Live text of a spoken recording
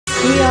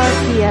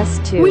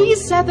DRPS 2. We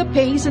set the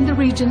pace in the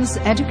region's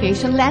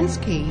education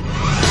landscape.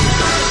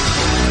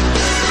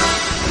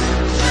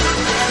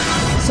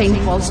 St.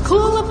 Paul's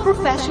School of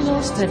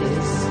Professional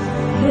Studies.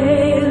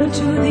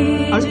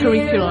 Our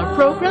curricular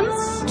programs: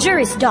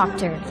 Juris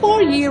Doctor,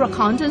 4-year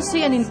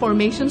accountancy and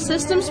information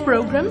systems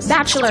programs,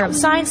 Bachelor of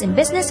Science in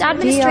Business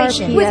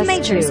Administration, with DRPS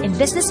majors 2. in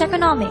Business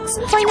Economics,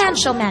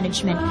 Financial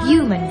Management,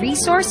 Human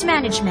Resource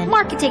Management,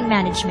 Marketing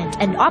Management,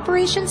 and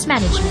Operations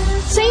Management.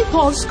 St.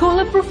 Paul's School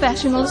of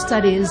Professional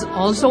Studies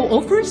also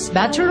offers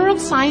Bachelor of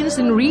Science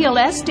in Real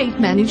Estate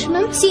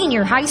Management,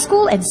 Senior High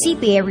School and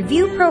CPA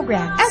Review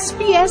Programs.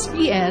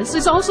 SPSPS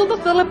is also the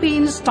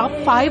Philippines' top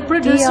 5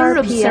 producer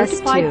of DRPS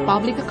certified 2.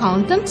 public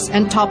accountants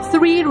and top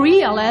 3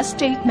 real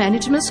estate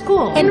management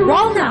school.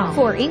 Enroll now.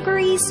 For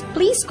inquiries,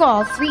 please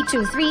call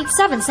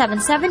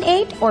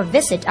 323-7778 or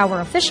visit our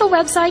official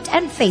website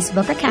and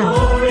Facebook account.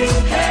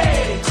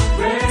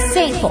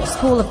 St. Paul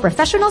School of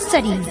Professional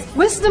Studies.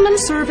 Wisdom and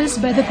service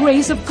by the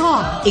grace of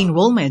God.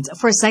 Enrollment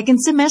for second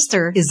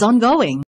semester is ongoing.